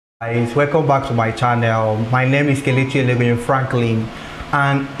Guys, welcome back to my channel. My name is Kelechi Elegoyin Franklin,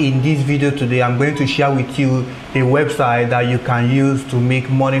 and in this video today I'm going to share with you a website that you can use to make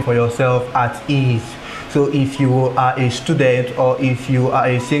money for yourself at ease. So if you are a student, or if you are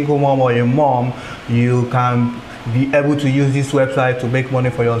a single mom or a mom, you can be able to use this website to make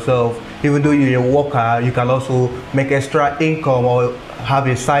money for yourself. Even though you're a worker, you can also make extra income or have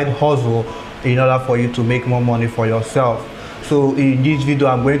a side hustle in order for you to make more money for yourself. So in this video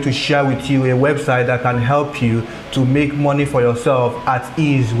I'm going to share with you a website that can help you to make money for yourself at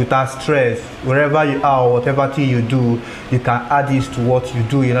ease without stress. Wherever you are, whatever thing you do, you can add this to what you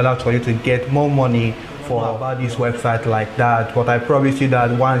do in order for you to get more money about this website like that. But I promise you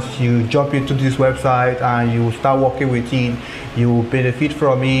that once you jump into this website and you start working with it, you will benefit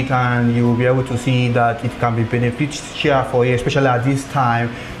from it, and you will be able to see that it can be beneficial for you, especially at this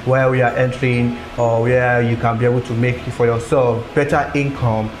time where we are entering, or where you can be able to make for yourself better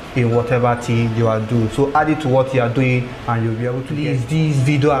income in whatever thing you are doing. So add it to what you are doing and you'll be able to get. This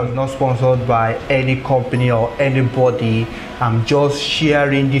video I'm not sponsored by any company or anybody. I'm just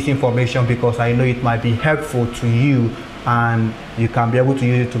sharing this information because I know it might be helpful to you, and you can be able to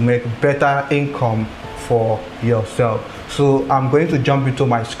use it to make better income for yourself. So I'm going to jump into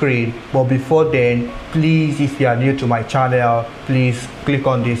my screen, but before then, please, if you are new to my channel, please click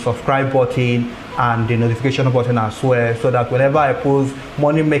on the subscribe button and the notification button as well, so that whenever I post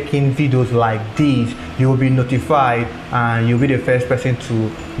money making videos like this, you will be notified and you'll be the first person to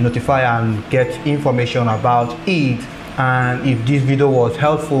notify and get information about it. And if this video was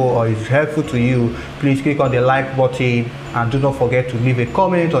helpful or is helpful to you, please click on the like button, and do not forget to leave a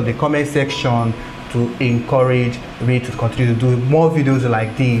comment on the comment section to encourage me to continue to do more videos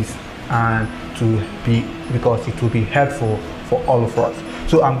like this, and because it will be helpful for all of us.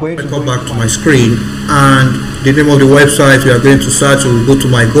 So I'm going to come back to my screen, and the name of the website we are going to search, will go to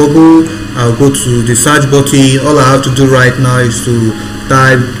my Google. I'll go to the search button. All I have to do right now is to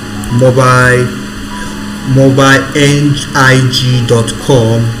type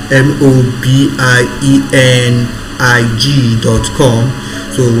mobilenig.com, mobilenig.com.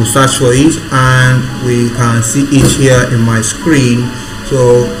 So we'll search for it, and we can see it here in my screen.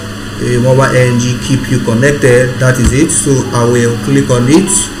 So mobile NG, keep you connected, that is it. So I will click on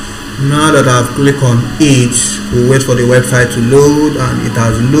it. Now that I've clicked on it, we'll wait for the website to load, and it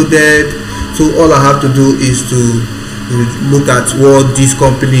has loaded. So all I have to do is to look at what this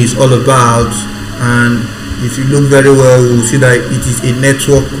company is all about, and if you look very well, you will see that it is a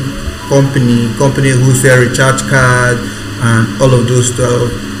network company who sell recharge card and all of those stuff.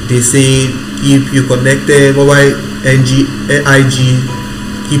 They say keep you connected, mobile NG AIG,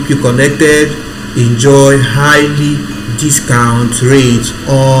 keep you connected, enjoy highly discount rates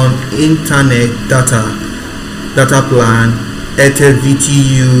on internet data plan, Airtel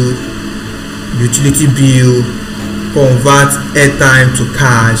VTU, utility bill, convert airtime to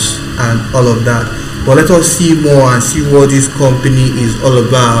cash, and all of that. But let us see more and see what this company is all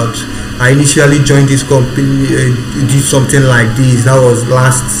about. I initially joined this company, did something like this. That was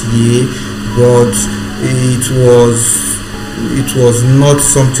last year, but it was not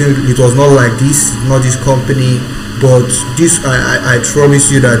something. It was not like this. Not this company, but this. I promise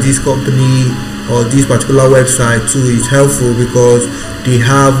you that this company, or this particular website too, is helpful, because they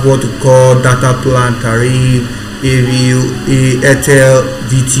have what we call data plan tariff, Airtel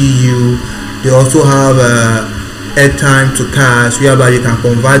VTU. They also have airtime to cash, whereby you can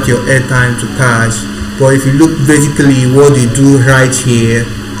convert your airtime to cash. But if you look basically what they do right here,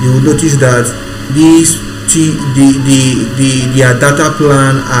 you will notice that their data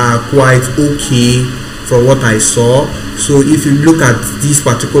plan are quite okay from what I saw. So if you look at this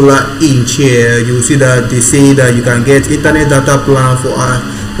particular inch here, you will see that they say that you can get internet data plan for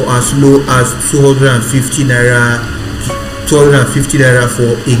as low as 250 naira for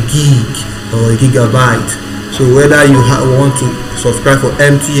a gig or a gigabyte. So whether you want to subscribe for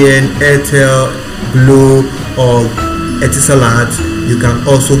MTN, Airtel, Glo, or Etisalat, you can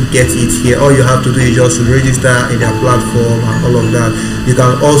also get it here. All you have to do is just register in their platform and all of that. You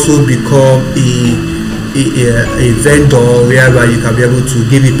can also become a vendor, whereby you can be able to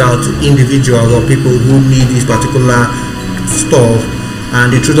give it out to individuals or people who need this particular stuff.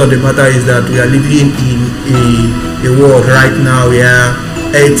 And the truth of the matter is that we are living in a world right now where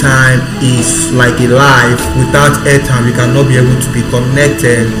airtime is like a life. Without airtime, you cannot be able to be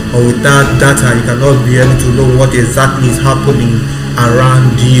connected, or without data, you cannot be able to know what exactly is happening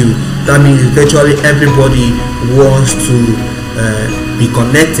around you. That means virtually everybody wants to be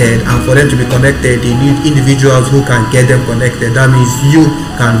connected, and for them to be connected, they need individuals who can get them connected. That means you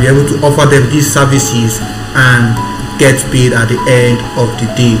can be able to offer them these services and get paid at the end of the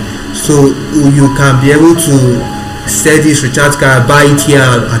day. So you can be able to set this recharge card, buy it here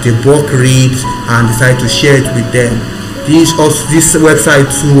at a bulk rate, and decide to share it with them. This website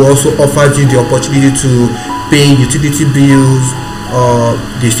too also offers you the opportunity to pay utility bills.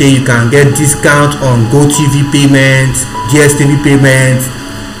 They say you can get discount on GoTV payments, DSTV payments,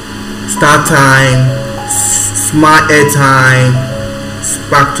 StarTime, Smart Airtime,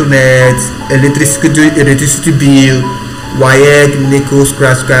 Sparktonet, electricity bill, WAEC, NECO,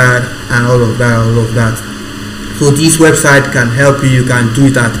 scratch card, and all of that. So this website can help you. You can do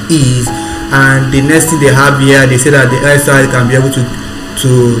it at ease. And the next thing they have here, they say that the website can be able to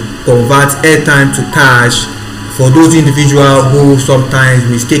convert airtime to cash for those individuals who sometimes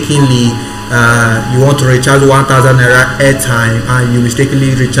mistakenly you want to recharge 1,000 naira airtime and you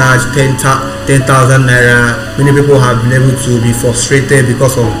mistakenly recharge 10,000 naira. Many people have been able to be frustrated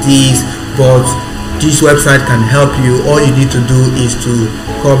because of this, but this website can help you. All you need to do is to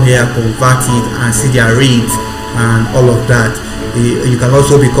come here, convert it, and see their rates and all of that. You can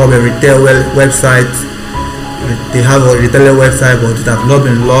also become a retail website. They have a retailer website, but it has not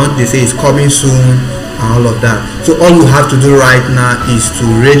been launched. They say it's coming soon and all of that. So all you have to do right now is to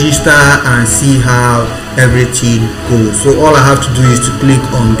register and see how everything goes. So all I have to do is to click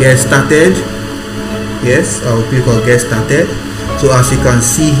on get started. Yes, I'll click on get started. So as you can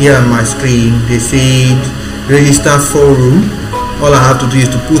see here on my screen, they said register forum. All I have to do is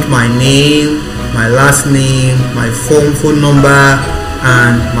to put my name, my last name, my phone number,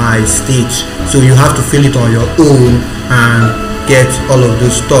 and my state. So you have to fill it on your own and get all of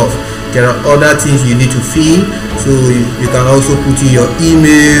those stuff. There are other things you need to fill. So you can also put in your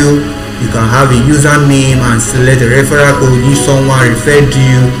email. You can have a username and select a referral code. If someone referred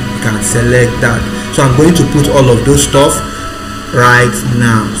you, you can select that. So I'm going to put all of those stuff right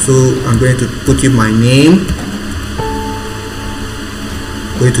now. So I'm going to put in my name.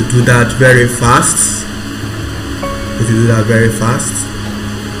 Going to do that very fast.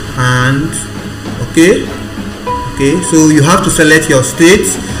 And okay, so you have to select your state.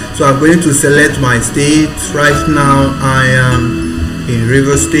 So I'm going to select my state right now. I am in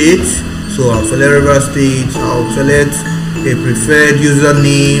Rivers State, so I'll select Rivers State. I'll select a preferred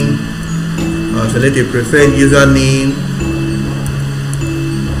username.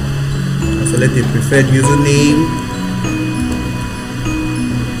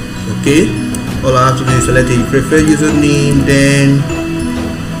 Okay, all I have to do is select a preferred username, then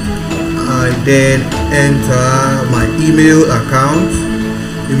I enter my email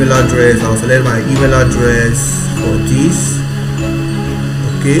address. I'll select my email address for this.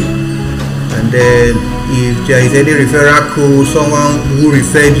 Okay, and then if there is any referral code, someone who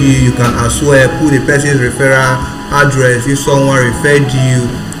referred you can as well put the person's referral address. If someone referred you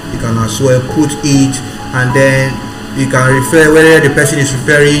can as well put it, and then you can refer whether the person is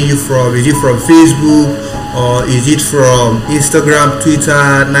referring you from, is it from Facebook or is it from Instagram,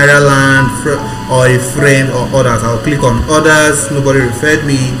 Twitter, Nairaland, or a friend or others. I'll click on others. Nobody referred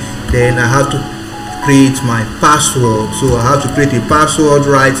me. Then I have to create my password. So I have to create a password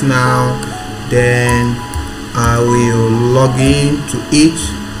right now. Then I will log in to it.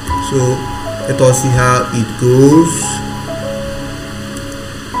 So let us see how it goes.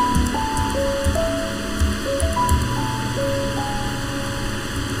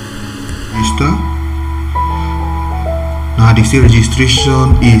 Now they say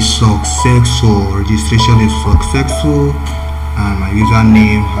registration is successful. And my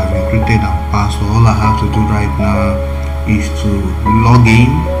username has been created and password. All I have to do right now is to log in.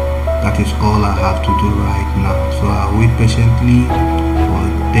 That is all I have to do right now. So I'll wait patiently for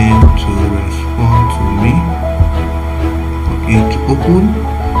them to respond to me. Okay, to open.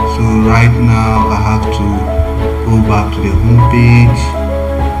 So right now I have to go back to the home page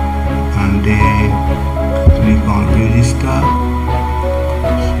and then click on register.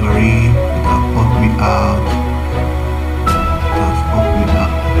 Sorry, it has popped me out.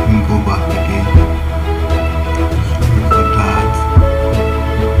 Let me go back again. Sorry for that.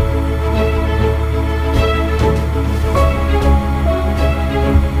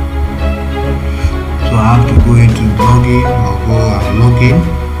 So I have to go into login. I'll go and log in.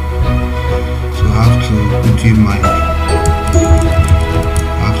 So I have to put in my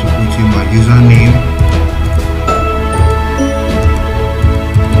username.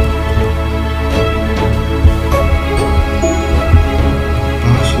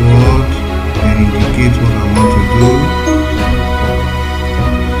 Indicate what I want to do.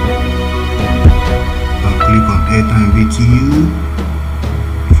 I'll click on airtime VTU,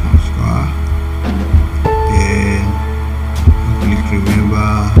 transfer, then I'll click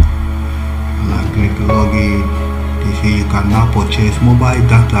remember, and I'll click login. This mobile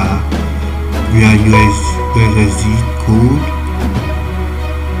data via USSD code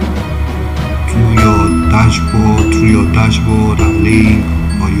through your dashboard and link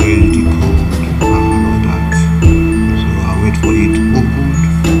or USSD code and all of that. So I'll wait for it to open,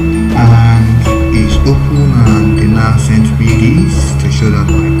 and it's open, and they now sent me this to show that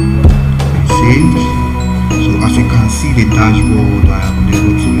my message. So as you can see the dashboard, I have been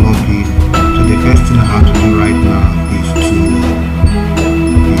able to log in. So the first thing I have to do right now is to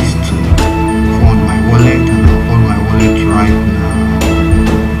fund my wallet, and I'll fund my wallet right now.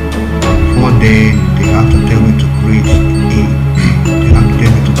 Before then, they have to tell me to create a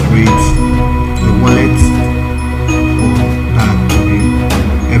wallet for that to be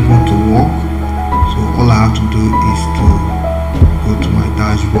able to work. So all I have to do is to go to my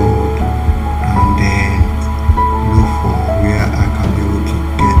dashboard and then look for where I can be able to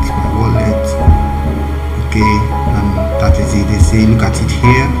get my wallet. Okay, and that is it. They say look at it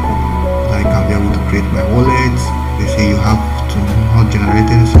here, I can be able to create my wallet. They say you have to not generate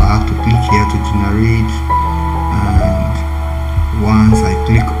it, so I have to click here to generate, and once I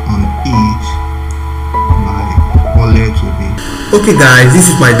click on it, my wallet will be okay. Guys, this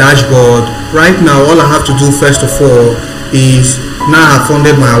is my dashboard. Right now all I have to do first of all is, now I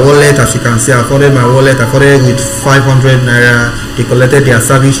funded my wallet. As you can see, I funded my wallet. I funded with 500 naira. They collected their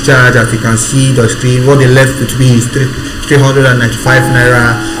service charge. As you can see the screen, what they left with me is 395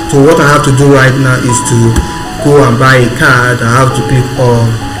 naira. So what I have to do right now is to go and buy a card. I have to click on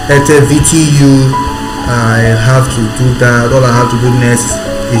Airtel VTU. I have to do that. All I have to do next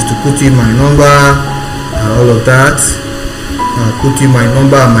is to put in my number and all of that. I'll put in my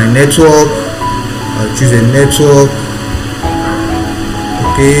number and my network. I'll choose a network.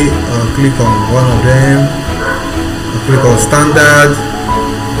 Okay, I'll click on one of them. I'll click on standard,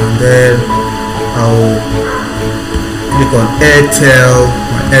 and then I'll click on Airtel,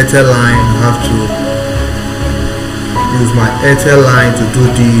 my Airtel line. I have to use my Airtel line to do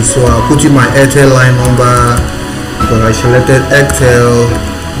this, so I'll put in my Airtel line number because I selected Airtel.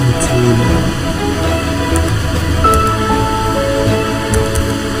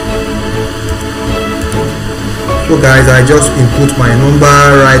 So guys, I just input my number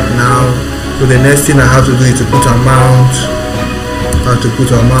right now. So the next thing I have to do is to put amount. I have to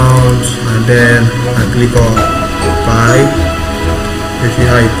put amount, and then I click on buy. Let's see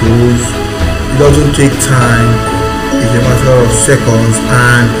how it goes. It doesn't take time. It's a matter of seconds,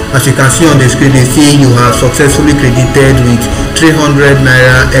 and as you can see on the screen, they say you have successfully credited with 300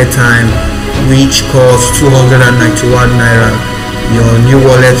 naira airtime, which costs 291 naira. Your new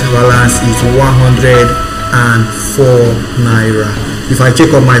wallet balance is 104 naira. If I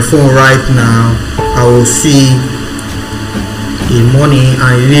check on my phone right now, I will see the money,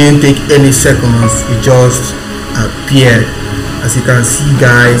 and it didn't take any seconds. It just appeared. As you can see,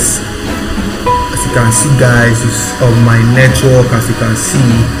 guys, it's on my network. As you can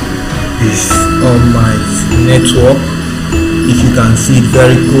see, it's on my network. If you can see it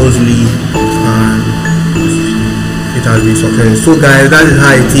very closely, and it has been successful. So guys, that is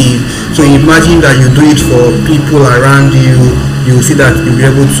how it is. So imagine that you do it for people around you. You will see that you'll be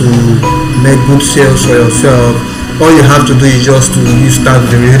able to make good sales for yourself. All you have to do is just to start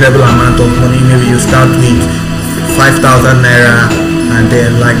with a reasonable amount of money. Maybe you start with 5,000 naira, and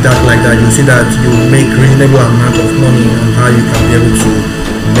then like that you see that you make reasonable amount of money on how you can be able to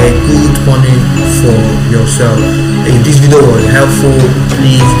make good money for yourself. If this video was helpful,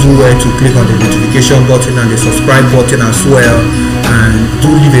 please do well to click on the notification button and the subscribe button as well, and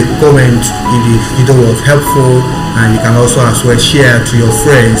do leave a comment if this video was helpful, and you can also as well share to your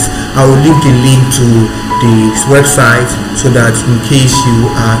friends. I will leave the link to this website so that in case you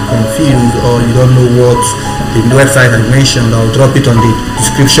are confused or you don't know what the website I mentioned, I'll drop it on the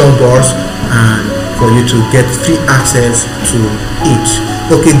description box and for you to get free access to it.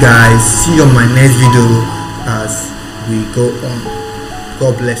 Okay guys, see you on my next video as we go on.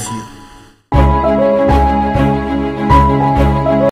 God bless you.